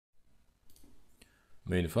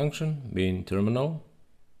main function, main terminal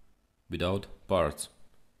without parts.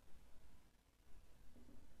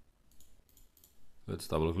 Let's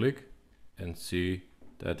double click and see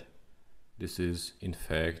that this is in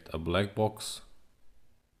fact a black box.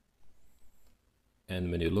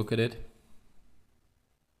 And when you look at it,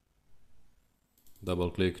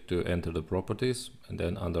 double click to enter the properties, and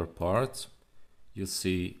then under parts you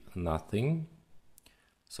see nothing.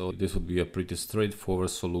 So this would be a pretty straightforward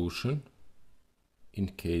solution in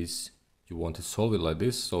case you want to solve it like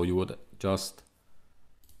this. So you would just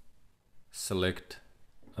select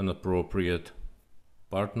an appropriate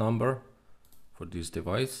part number for this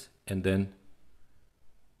device, and then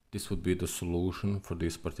this would be the solution for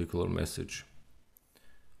this particular message.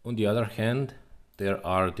 On the other hand, there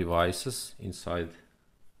are devices inside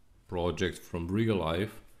projects from real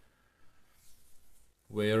life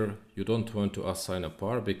where you don't want to assign a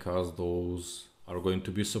part because those are going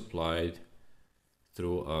to be supplied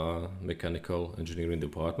through a mechanical engineering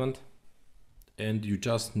department, and you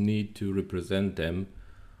just need to represent them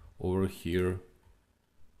over here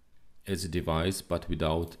as a device but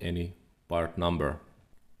without any part number.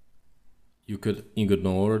 You could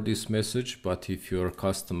ignore this message, but if your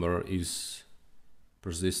customer is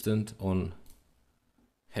persistent on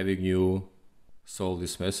having you solve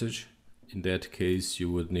this message, in that case you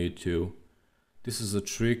would need to. This is a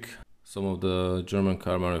trick some of the German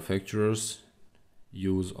car manufacturers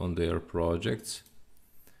use on their projects.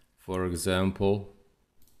 For example,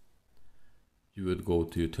 you would go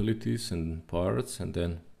to utilities and parts and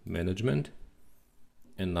then management,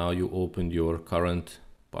 and now you open your current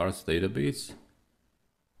parts database,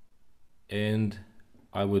 and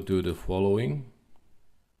I would do the following.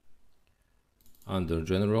 Under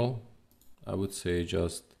general, I would say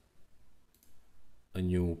just a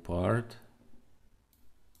new part,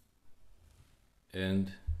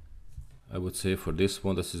 and I would say for this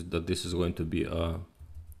one this is going to be a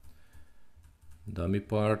dummy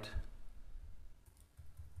part.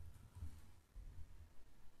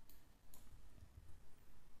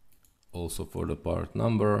 Also for the part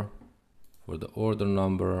number, for the order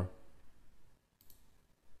number,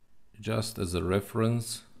 just as a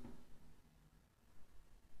reference,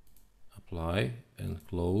 apply and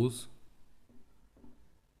close.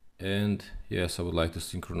 And yes, I would like to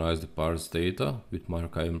synchronize the parts data with my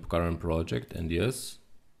current project, and yes.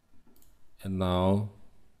 And now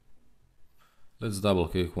let's double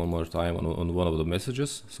click one more time on one of the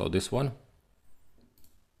messages, so this one,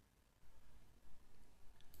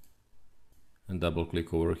 and double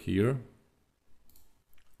click over here.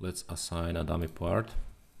 Let's assign a dummy part.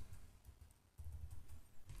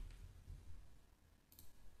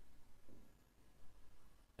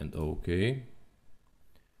 And OK.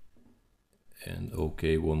 And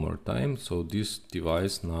OK one more time. So this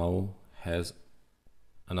device now has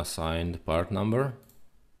an assigned part number.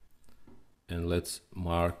 And let's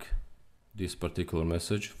mark this particular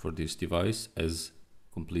message for this device as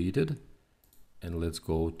completed. And let's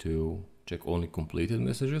go to check only completed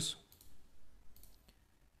messages.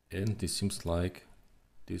 And this seems like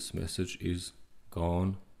this message is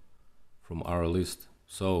gone from our list.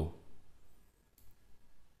 So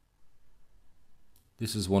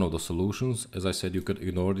this is one of the solutions. As I said, you could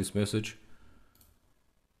ignore this message,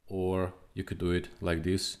 or you could do it like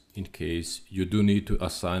this in case you do need to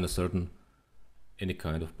assign any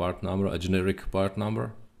kind of part number, a generic part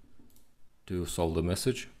number, to solve the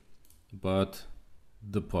message, but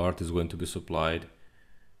the part is going to be supplied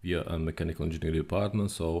via a mechanical engineering department,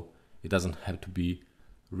 so it doesn't have to be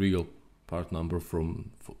real part number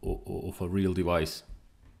of a real device.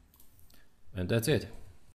 And that's it.